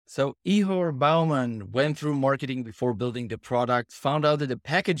So Ihor Bauman went through marketing before building the product, found out that the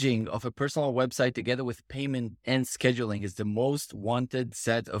packaging of a personal website together with payment and scheduling is the most wanted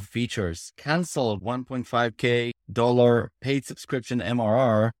set of features. Canceled $1.5K paid subscription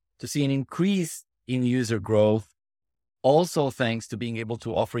MRR to see an increase in user growth. Also thanks to being able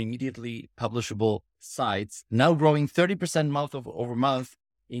to offer immediately publishable sites, now growing 30% month over month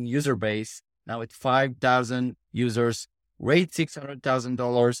in user base, now at 5,000 users, rate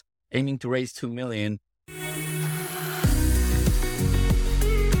 $600,000, aiming to raise $2 million.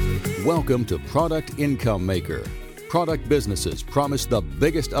 Welcome to Product Income Maker. Product businesses promise the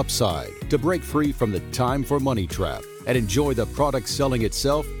biggest upside to break free from the time for money trap and enjoy the product selling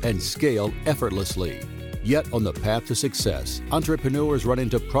itself and scale effortlessly. Yet on the path to success, entrepreneurs run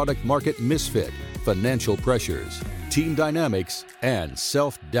into product market misfit, financial pressures, team dynamics, and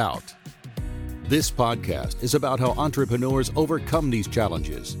self-doubt. This podcast is about how entrepreneurs overcome these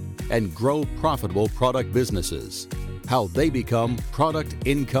challenges and grow profitable product businesses, how they become product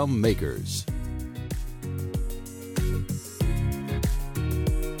income makers.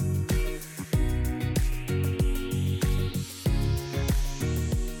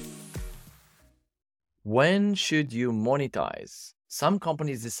 When should you monetize? Some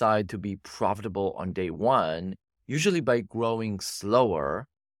companies decide to be profitable on day one, usually by growing slower.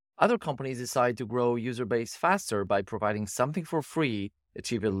 Other companies decide to grow user base faster by providing something for free,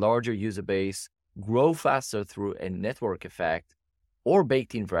 achieve a larger user base, grow faster through a network effect, or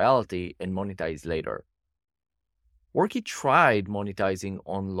baked in virality and monetize later. Workee tried monetizing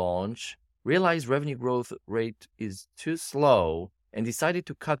on launch, realized revenue growth rate is too slow, and decided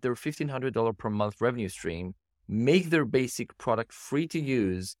to cut their $1,500 per month revenue stream, make their basic product free to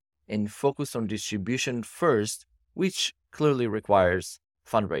use, and focus on distribution first, which clearly requires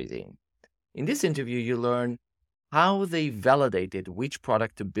fundraising. In this interview, you learn how they validated which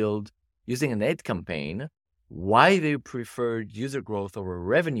product to build using an ad campaign, why they preferred user growth over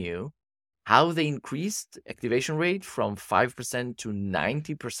revenue, how they increased activation rate from 5% to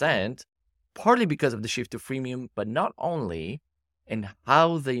 90%, partly because of the shift to freemium, but not only, and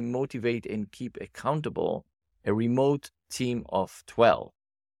how they motivate and keep accountable a remote team of 12.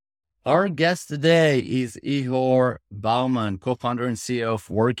 Our guest today is Ihor Bauman, co-founder and CEO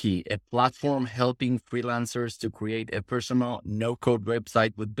of Workee, a platform helping freelancers to create a personal no-code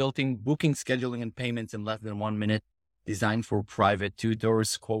website with built-in booking, scheduling, and payments in less than 1 minute, designed for private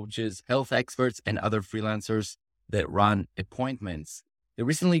tutors, coaches, health experts, and other freelancers that run appointments. They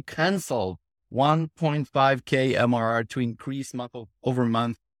recently canceled $1.5K MRR to increase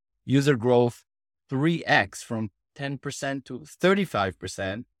month-over-month user growth 3x from 10% to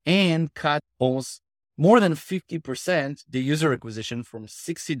 35%, and cut almost more than 50% the user acquisition from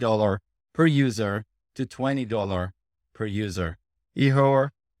 $60 per user to $20 per user. Ihor,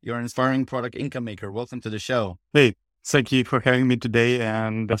 you're an inspiring product income maker. Welcome to the show. Hey, thank you for having me today,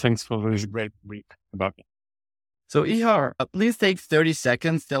 and thanks for this great brief about me. So Ihor, please take 30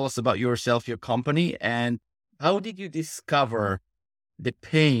 seconds. Tell us about yourself, your company, and how did you discover the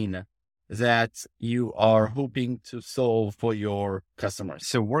pain that you are hoping to solve for your customers?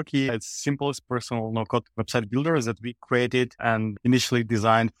 So Workee, it's simplest personal no-code website builder that we created and initially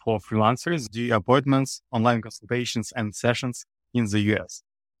designed for freelancers, do appointments, online consultations, and sessions in the US.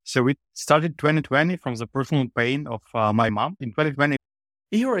 So we started 2020 from the personal pain of my mom. In 2020,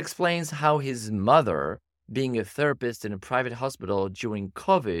 Ihor explains how his mother, being a therapist in a private hospital during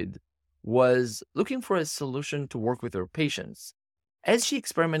COVID, was looking for a solution to work with her patients. As she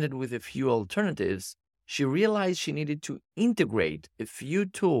experimented with a few alternatives, she realized she needed to integrate a few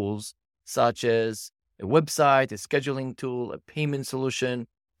tools such as a website, a scheduling tool, a payment solution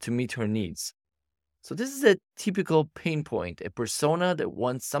to meet her needs. So this is a typical pain point, a persona that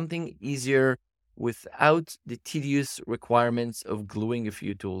wants something easier without the tedious requirements of gluing a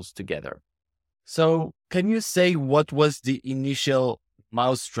few tools together. So can you say what was the initial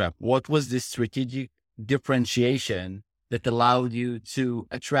mousetrap? What was the strategic differentiation that allowed you to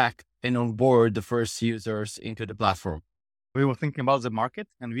attract and onboard the first users into the platform? we were thinking about the market,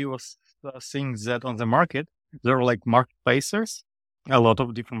 and we were seeing that on the market, there are like marketplaces, a lot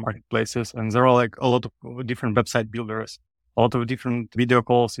of different marketplaces, and there are like a lot of different website builders, a lot of different video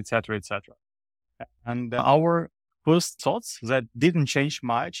calls, etc., etc. And our first thoughts that didn't change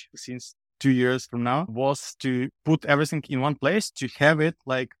much since 2 years from now was to put everything in one place, to have it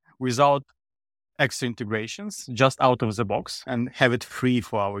like without extra integrations, just out of the box, and have it free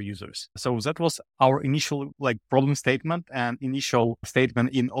for our users. So that was our initial like problem statement and initial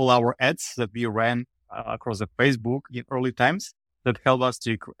statement in all our ads that we ran across the Facebook in early times that helped us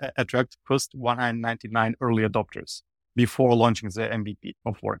to attract first 199 early adopters. before launching the MVP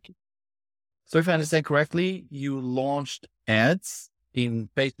of Workee. So if I understand correctly, you launched ads in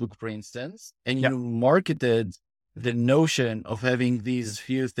Facebook, for instance, and you marketed the notion of having these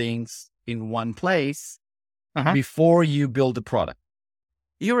few things in one place before you build the product.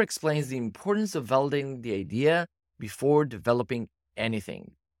 Ihor explains the importance of validating the idea before developing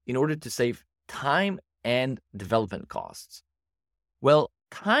anything in order to save time and development costs. Well,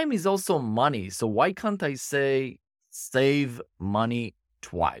 time is also money, so why can't I say save money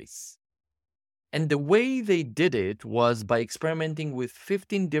twice? And the way they did it was by experimenting with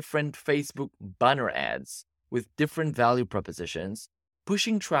 15 different Facebook banner ads with different value propositions,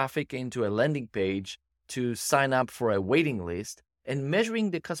 pushing traffic into a landing page to sign up for a waiting list, and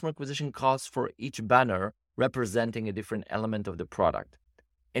measuring the customer acquisition costs for each banner representing a different element of the product.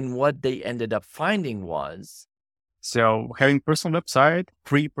 And what they ended up finding was... So having personal website,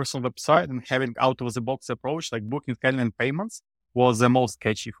 free personal website, and having out-of-the-box approach like booking, scheduling, and payments was the most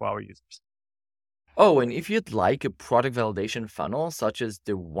catchy for our users. Oh, and if you'd like a product validation funnel, such as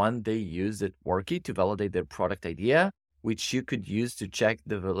the one they used at Workee to validate their product idea, which you could use to check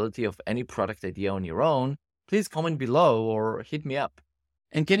the validity of any product idea on your own, please comment below or hit me up.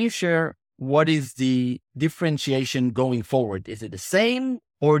 And can you share what is the differentiation going forward? Is it the same,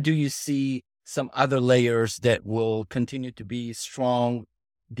 or do you see some other layers that will continue to be strong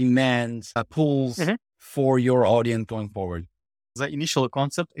demands, pools for your audience going forward? The initial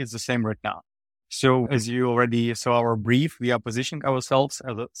concept is the same right now. So as you already saw our brief, we are positioning ourselves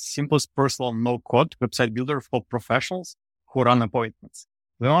as the simplest personal no-code website builder for professionals who run appointments.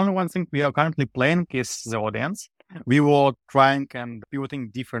 The only one thing we are currently playing is the audience. We were trying and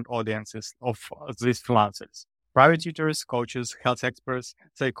pivoting different audiences of these freelancers. Private tutors, coaches, health experts,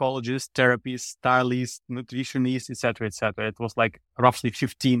 psychologists, therapists, stylists, nutritionists, etc., etc. It was like roughly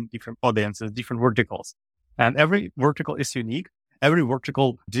 15 different audiences, different verticals. And every vertical is unique. Every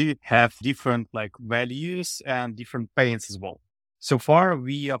vertical do have different values and different pains as well. So far,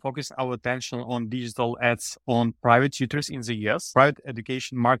 we are focusing our attention on digital ads on private tutors in the US. Private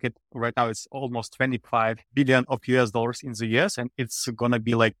education market right now is almost $25 billion of US dollars in the US, and it's going to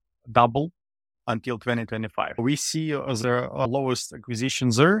be double until 2025. We see the lowest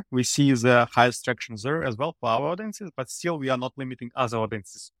acquisitions there. We see the highest traction there as well for our audiences, but still we are not limiting other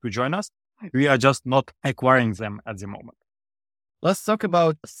audiences to join us. We are just not acquiring them at the moment. Let's talk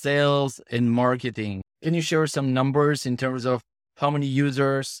about sales and marketing. Can you share some numbers in terms of how many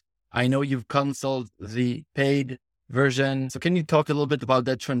users? I know you've canceled the paid version. So can you talk a little bit about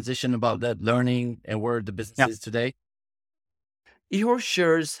that transition, about that learning and where the business is today? Ihor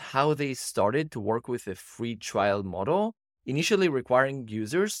shares how they started to work with a free trial model, initially requiring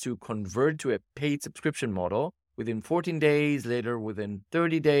users to convert to a paid subscription model within 14 days, later within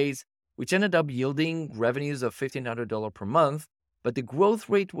 30 days, which ended up yielding revenues of $1,500 per month. But the growth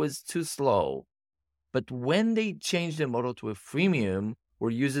rate was too slow. But when they changed the model to a freemium, where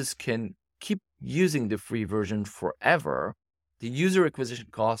users can keep using the free version forever, the user acquisition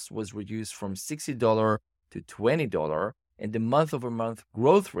cost was reduced from $60 to $20, and the month-over-month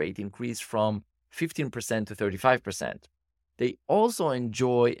growth rate increased from 15% to 35%. They also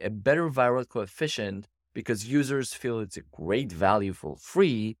enjoy a better viral coefficient because users feel it's a great value for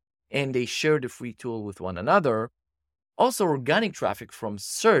free, and they share the free tool with one another. Also, organic traffic from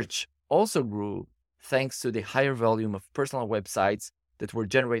search also grew thanks to the higher volume of personal websites that were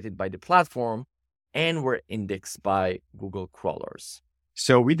generated by the platform and were indexed by Google crawlers.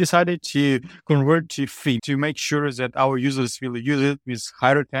 So we decided to convert to free to make sure that our users will use it with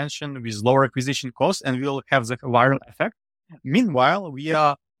high retention, with lower acquisition costs, and will have the viral effect. Meanwhile, we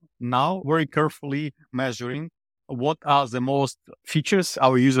are now very carefully measuring what are the most features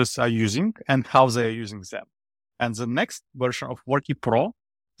our users are using and how they are using them. And the next version of Workee Pro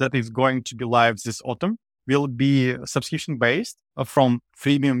that is going to be live this autumn will be subscription-based from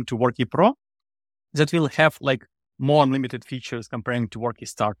freemium to Workee Pro that will have more unlimited features comparing to Workee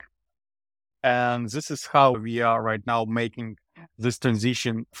Start. And this is how we are right now making this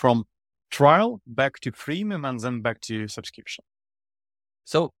transition from trial back to freemium and then back to subscription.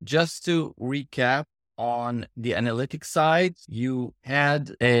 So just to recap on the analytics side, you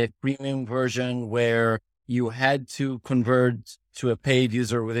had a premium version where you had to convert to a paid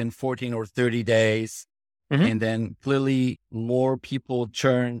user within 14 or 30 days. And then clearly more people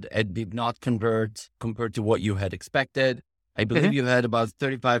churned and did not convert compared to what you had expected. I believe you had about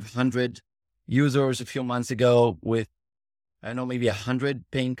 3,500 users a few months ago with, I don't know, maybe 100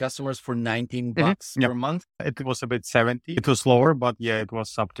 paying customers for $19 per month. It was a bit 70. It was lower, but it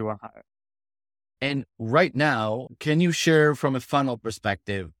was up to 100. And right now, can you share from a funnel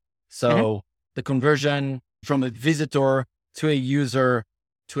perspective? So the conversion from a visitor to a user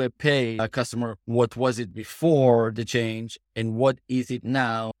to a paid customer. What was it before the change and what is it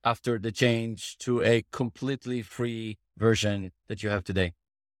now after the change to a completely free version that you have today?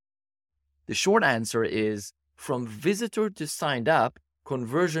 The short answer is from visitor to signed up,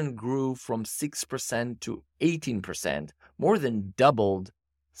 conversion grew from 6% to 18%, more than doubled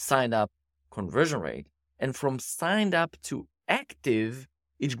signed up conversion rate. And from signed up to active,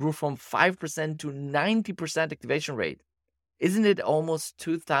 it grew from 5% to 90% activation rate. Isn't it almost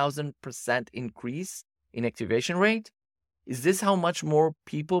 2,000% increase in activation rate? Is this how much more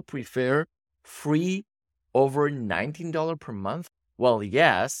people prefer free over $19 per month? Well,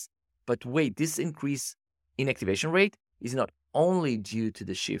 yes, but wait, this increase in activation rate is not only due to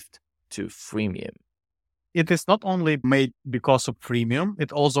the shift to freemium. It is not only made because of freemium,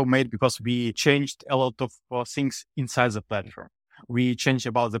 it also made because we changed a lot of things inside the platform. We changed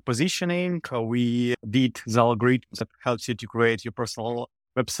about the positioning. We did the algorithms that helps you to create your personal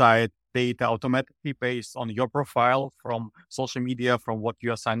website data automatically based on your profile from social media, from what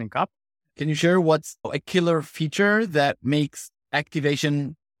you are signing up. Can you share what's a killer feature that makes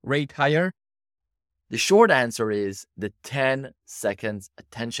activation rate higher? The short answer is the 10 seconds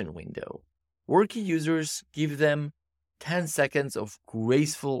attention window. Workee users give them 10 seconds of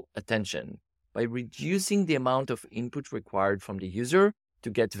graceful attention by reducing the amount of input required from the user to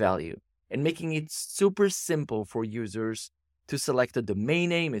get value and making it super simple for users to select a domain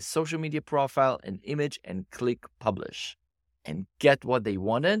name, a social media profile, an image, and click publish and get what they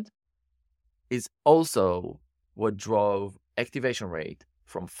wanted is also what drove activation rate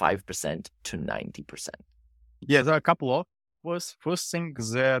from 5% to 90%. Yeah, there are a couple of first thing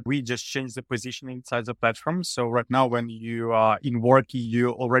that we just changed the positioning inside the platform. So right now, when you are in Workee, you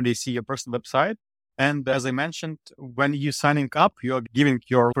already see your personal website. And as I mentioned, when you're signing up, you're giving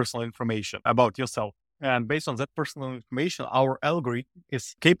your personal information about yourself. And based on that personal information, our algorithm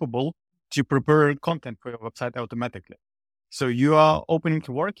is capable to prepare content for your website automatically. So you are opening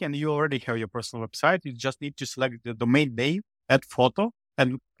to Workee and you already have your personal website. You just need to select the domain name, add photo,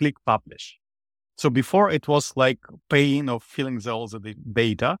 and click publish. So before it was like paying or filling all the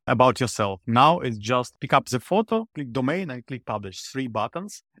data about yourself. Now it's just pick up the photo, click domain and click publish, 3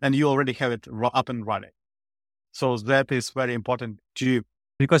 buttons, and you already have it up and running. So that is very important too,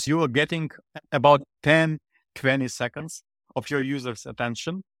 because you are getting about 10, 20 seconds of your user's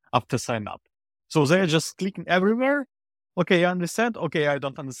attention after sign up. So they're just clicking everywhere. Okay, I understand. Okay, I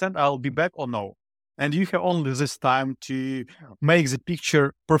don't understand. I'll be back or no. And you have only this time to make the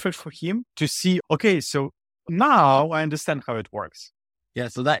picture perfect for him to see, okay, so now I understand how it works. Yeah,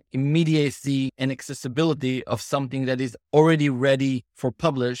 so that immediacy and accessibility of something that is already ready for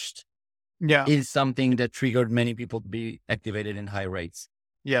published is something that triggered many people to be activated in high rates.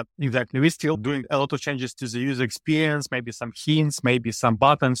 Yeah, exactly. We're still doing a lot of changes to the user experience, maybe some hints, maybe some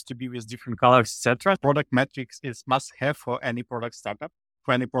buttons to be with different colors, etc. Product metrics is must have for any product startup,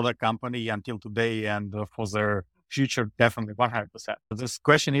 for any product company until today and for their future, definitely 100%. This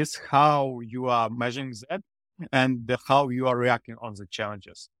question is how you are measuring that and how you are reacting on the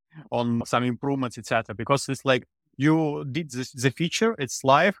challenges, on some improvements, etc. Because it's like you did the feature, it's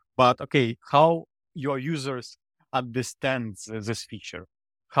live, but okay, how your users understand this feature,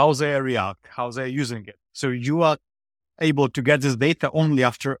 how they react, how they're using it. So you are able to get this data only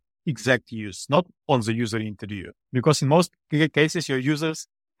after exact use, not on the user interview. Because in most cases, your users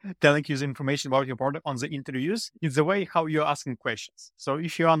telling you the information about your product on the interviews is the way how you're asking questions. So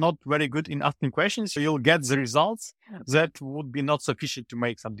if you are not very good in asking questions, you'll get the results that would be not sufficient to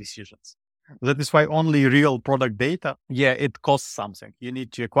make some decisions. That is why only real product data, it costs something. You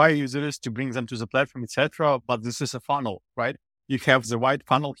need to acquire users to bring them to the platform, etc. But this is a funnel, right? You have the white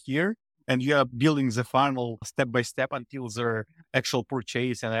funnel here, and you are building the funnel step by step until their actual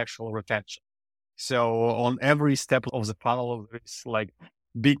purchase and actual retention. So on every step of the funnel, it's like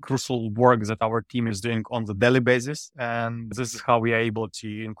big crucial work that our team is doing on the daily basis. And this is how we are able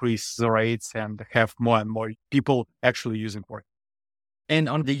to increase the rates and have more and more people actually using Workee. And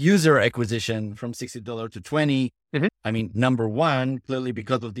on the user acquisition from $60 to $20, I mean, number one, clearly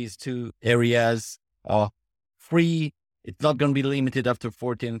because of these two areas, free, it's not going to be limited after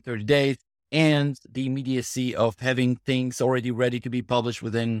 14 and 30 days. And the immediacy of having things already ready to be published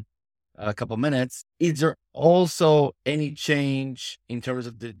within a couple minutes. Is there also any change in terms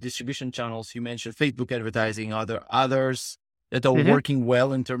of the distribution channels? You mentioned Facebook advertising. Are there others that are working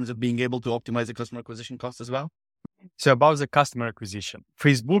well in terms of being able to optimize the customer acquisition cost as well? So about the customer acquisition,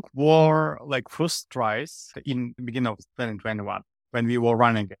 Facebook were like first tries in the beginning of 2021 when we were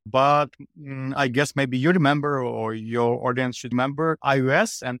running it. But I guess maybe you remember or your audience should remember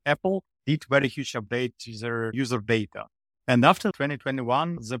iOS and Apple did very huge update to their user data. And after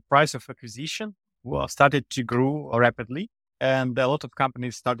 2021, the price of acquisition started to grow rapidly. And a lot of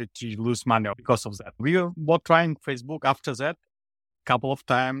companies started to lose money because of that. We were trying Facebook after that a couple of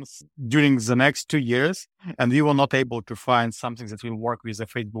times during the next 2 years, and we were not able to find something that will work with the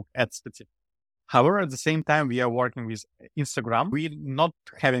Facebook ad specific. However, at the same time, we are working with Instagram. We're not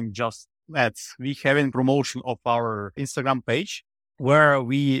having just ads. We having promotion of our Instagram page where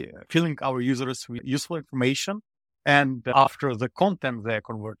we filling our users with useful information, and after the content they're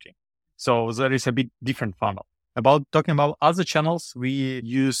converting. So there is a bit different funnel. Talking about other channels, we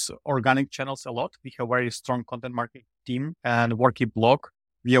use organic channels a lot. We have very strong content marketing team and Workee blog.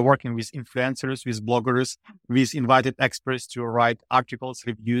 We are working with influencers, with bloggers, with invited experts to write articles,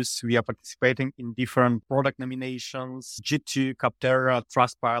 reviews. We are participating in different product nominations, G2, Capterra,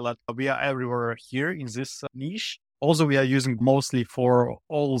 Trustpilot. We are everywhere here in this niche. Also, we are using mostly for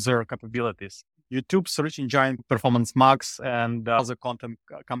all their capabilities. YouTube, search engine, Performance Max, and other content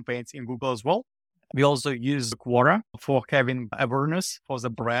campaigns in Google as well. We also use Quora for having awareness for the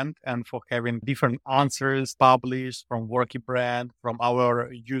brand and for having different answers published from Workee brand, from our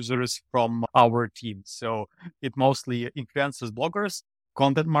users, from our team. So it mostly influences bloggers,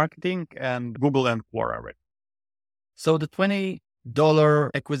 content marketing, and Google and Quora. Right? So the $20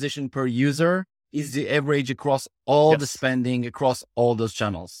 acquisition per user is the average across all the spending across all those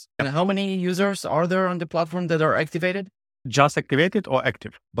channels. And how many users are there on the platform that are activated? Just activated or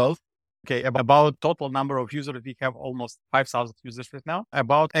active? Both. Okay, about total number of users, we have almost 5,000 users right now.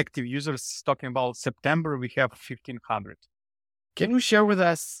 About active users, talking about September, we have 1,500. Can you share with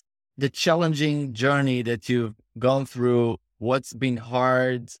us the challenging journey that you've gone through? What's been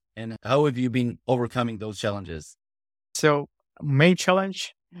hard and how have you been overcoming those challenges? So main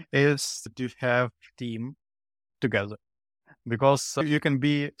challenge is to have team together, because you can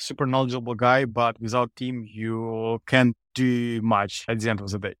be super knowledgeable guy, but without team, you can't do much at the end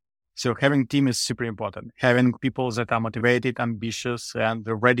of the day. So having team is super important. Having people that are motivated, ambitious, and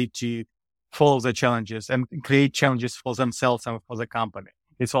ready to follow the challenges and create challenges for themselves and for the company.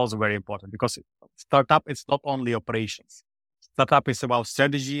 It's also very important, because startup is not only operations. Startup is about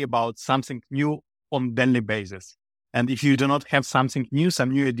strategy, about something new on daily basis. And if you do not have something new,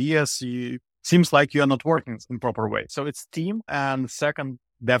 some new ideas, seems like you are not working in proper way. So it's team. And second,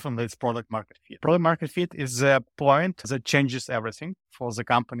 definitely it's product market fit. Product market fit is a point that changes everything for the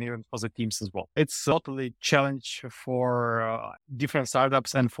company and for the teams as well. It's totally challenge for different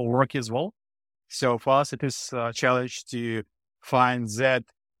startups and for Workee as well. So for us, it is a challenge to find that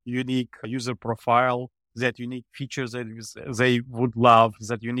unique user profile, that unique features that they would love,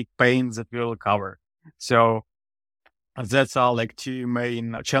 that unique pain that we will cover. So that's our two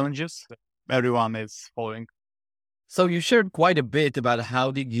main challenges that everyone is following. So you shared quite a bit about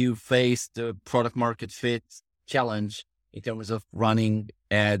how did you face the product market fit challenge in terms of running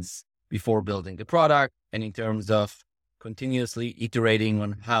ads before building the product and in terms of continuously iterating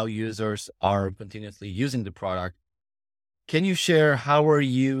on how users are continuously using the product. Can you share how are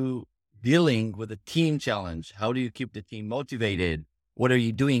you dealing with the team challenge? How do you keep the team motivated? What are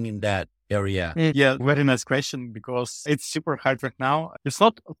you doing in that area? Yeah, very nice question, because it's super hard right now. It's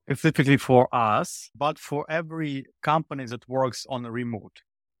not specifically for us, but for every company that works on a remote.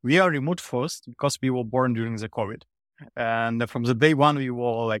 We are remote first because we were born during the COVID. And from the day one, we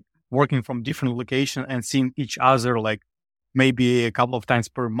were working from different locations and seeing each other maybe a couple of times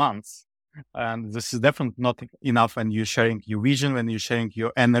per month. And this is definitely not enough when you're sharing your vision, when you're sharing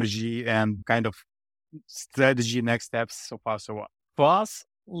your energy and kind of strategy, next steps, so far, so on. For us,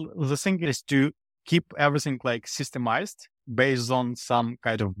 the thing is to keep everything systemized based on some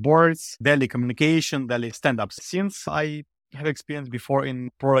kind of boards, daily communication, daily stand-ups. Since I have experience before in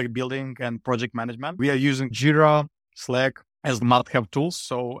product building and project management, we are using Jira, Slack as must-have tools.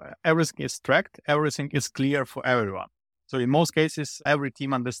 So everything is tracked, everything is clear for everyone. So in most cases, every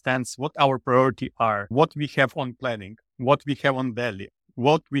team understands what our priority are, what we have on planning, what we have on daily,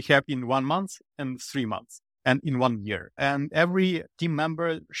 what we have in 1 month and 3 months. And in 1 year. And every team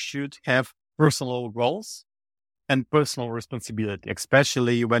member should have personal goals and personal responsibility,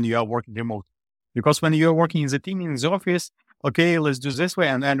 especially when you are working remote. Because when you're working in the team, in the office, okay, let's do this way,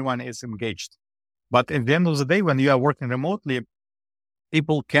 and everyone is engaged. But at the end of the day, when you are working remotely,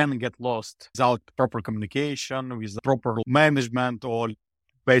 people can get lost without proper communication, with proper management, or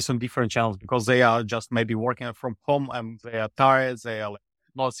based on different channels, because they are just maybe working from home and they are tired, they are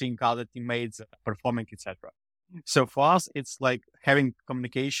not seeing other teammates performing, etc. So for us, it's having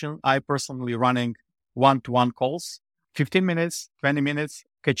communication. I personally running one-to-one calls, 15 minutes, 20 minutes,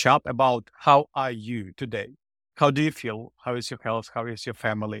 catch up about how are you today? How do you feel? How is your health? How is your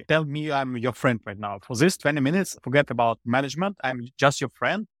family? Tell me I'm your friend right now. For this 20 minutes, forget about management. I'm just your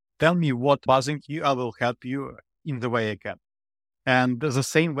friend. Tell me what buzzing you. I will help you in the way I can. And the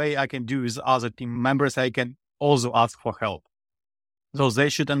same way I can do with other team members, I can also ask for help. So they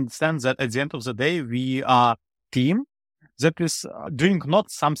should understand that at the end of the day, we are a team that is doing not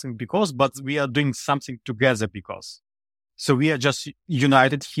something because, but we are doing something together because. So we are just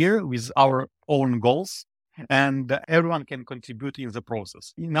united here with our own goals, and everyone can contribute in the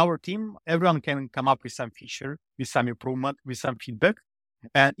process. In our team, everyone can come up with some feature, with some improvement, with some feedback.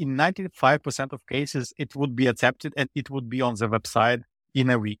 And in 95% of cases, it would be accepted and it would be on the website in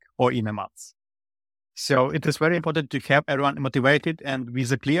a week or in a month. So it is very important to have everyone motivated and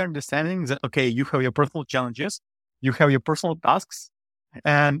with a clear understanding that, okay, you have your personal challenges, you have your personal tasks,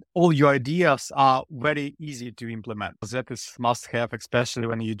 and all your ideas are very easy to implement. That is must have, especially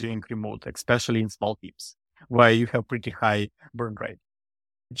when you're doing remote, especially in small teams where you have pretty high burn rate.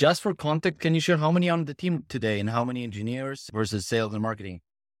 Just for context, can you share how many on the team today and how many engineers versus sales and marketing?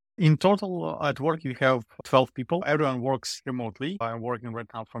 In total, at work, we have 12 people. Everyone works remotely. I'm working right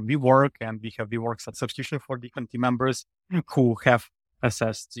now from WeWork, and we have WeWork subscription for different team members who have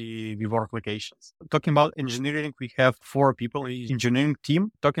access to WeWork locations. Talking about engineering, we have 4 people in the engineering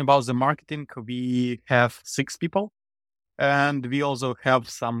team. Talking about the marketing, we have 6 people. And we also have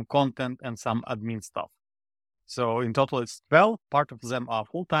some content and some admin stuff. So in total, it's 12. Part of them are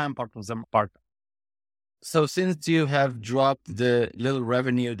full-time, part of them part-time. So since you have dropped the little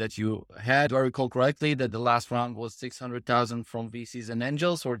revenue that you had, do I recall correctly that the last round was 600,000 from VCs and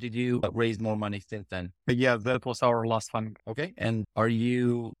angels, or did you raise more money since then? Yeah, that was our last funding. Okay. And are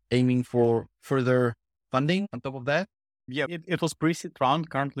you aiming for further funding on top of that? Yeah, it was pre-seed round.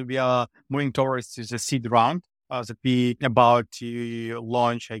 Currently, we are moving towards the seed round that we about to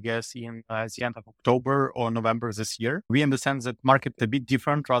launch, I guess, in the end of October or November this year. We understand that market a bit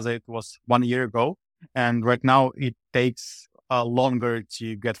different, rather it was 1 year ago. And right now it takes longer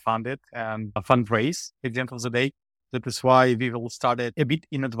to get funded and fundraise at the end of the day. That is why we will start it a bit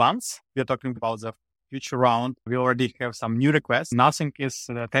in advance. We are talking about the future round. We already have some new requests. Nothing is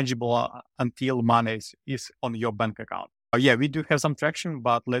tangible until money is on your bank account. Yeah, we do have some traction,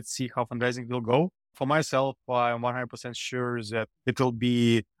 but let's see how fundraising will go. For myself, I'm 100% sure that it will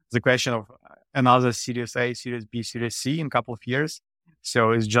be the question of another Series A, Series B, Series C in a couple of years.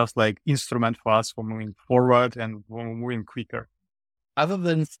 So it's just like instrument for us for moving forward and moving quicker. Other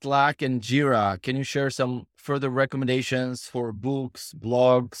than Slack and Jira, can you share some further recommendations for books,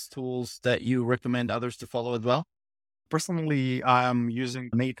 blogs, tools that you recommend others to follow as well? Personally, I'm using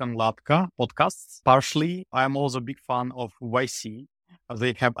Nathan Latka podcasts. Partially, I'm also a big fan of YC.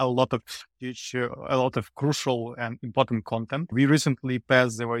 They have a lot of crucial and important content. We recently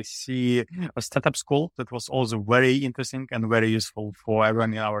passed the YC startup school that was also very interesting and very useful for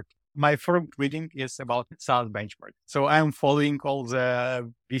everyone in our team. My favorite reading is about SaaS benchmark. So I'm following all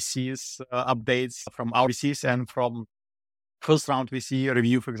the VCs updates from our VCs and from first round VC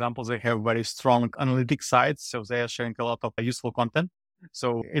review, for example. They have very strong analytics sites, so they are sharing a lot of useful content.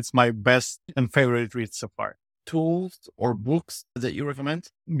 So it's my best and favorite read so far. Tools or books that you recommend?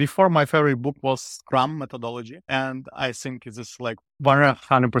 Before, my favorite book was Scrum Methodology. And I think it is like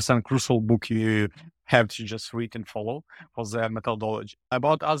 100% crucial book you have to just read and follow for the methodology.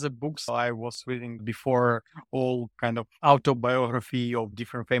 About other books I was reading before, all kind of autobiography of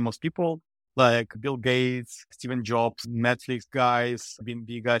different famous people like Bill Gates, Steve Jobs, Netflix guys,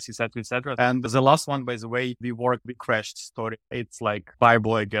 B&B guys, etc., etc. And the last one, by the way, We Crashed story. It's like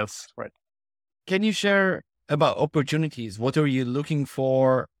Bible, I guess, right? Can you share about opportunities? What are you looking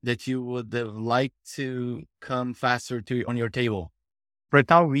for that you would like to come faster to on your table? Right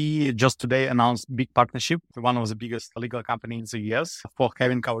now, we just today announced big partnership with one of the biggest legal companies in the US for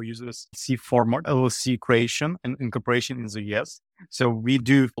having our users see format, LLC creation and incorporation in the US. So we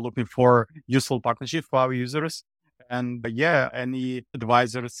do looking for useful partnership for our users. And yeah, any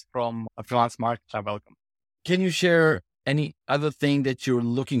advisors from a freelance market are welcome. Can you share any other thing that you're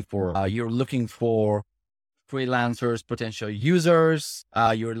looking for? You're looking for freelancers, potential users.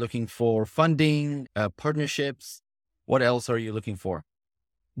 You're looking for funding, partnerships. What else are you looking for?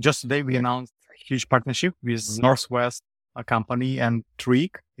 Just today, we announced a huge partnership with Northwest, a company, and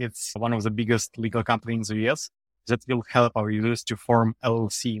Tweak. It's one of the biggest legal companies in the US that will help our users to form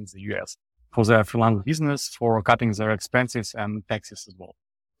LLC in the US for their freelance business, for cutting their expenses and taxes as well.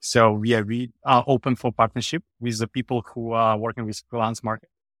 So we are open for partnership with the people who are working with freelance market.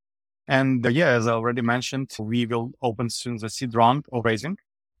 And yeah, as I already mentioned, we will open soon the seed round of raising.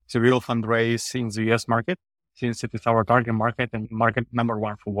 So we will fundraise in the US market, since it is our target market and market number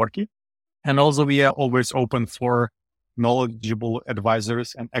 1 for Workee. And also we are always open for knowledgeable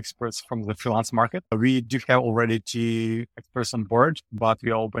advisors and experts from the freelance market. We do have already 2 experts on board, but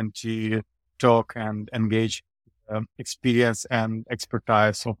we are open to talk and engage experience and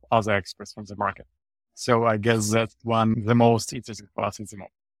expertise of other experts from the market. So I guess that's the most interesting for us at the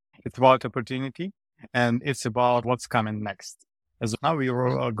moment. It's about opportunity and it's about what's coming next. As of now, we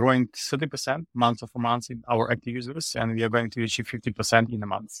are growing 30% month over month in our active users, and we are going to achieve 50% in a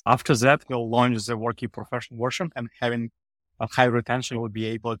month. After that, we'll launch the Workee professional version, and having a high retention, we'll be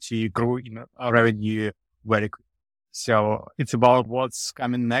able to grow in revenue very quickly. So it's about what's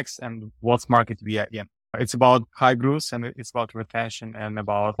coming next and what market we are in. It's about high growth and it's about retention and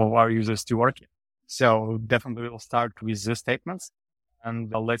about our users to work in. So definitely we'll start with these statements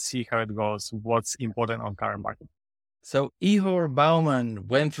and let's see how it goes, what's important on current market. So Ihor Bauman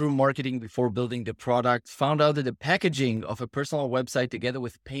went through marketing before building the product, found out that the packaging of a personal website together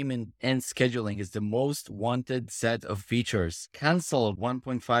with payment and scheduling is the most wanted set of features. Canceled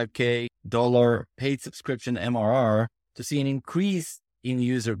 $1.5K paid subscription MRR to see an increase in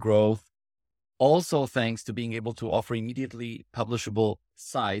user growth. Also thanks to being able to offer immediately publishable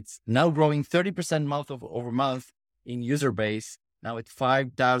sites, now growing 30% month over month in user base, now at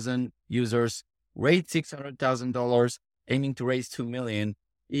 5,000 users. Raised $600,000, aiming to raise $2 million.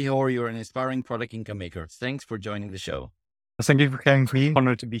 Ihor, you're an inspiring product income maker. Thanks for joining the show. Thank you for having me.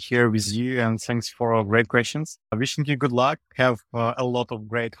 Honored to be here with you and thanks for great questions. Wishing you good luck. Have a lot of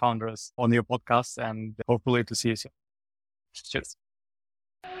great founders on your podcast and hopefully to see you soon. Cheers.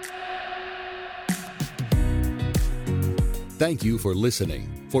 Thank you for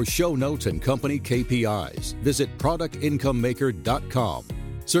listening. For show notes and company KPIs, visit productincomemaker.com.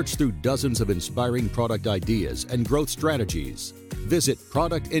 Search through dozens of inspiring product ideas and growth strategies. Visit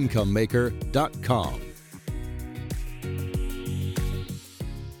productincomemaker.com.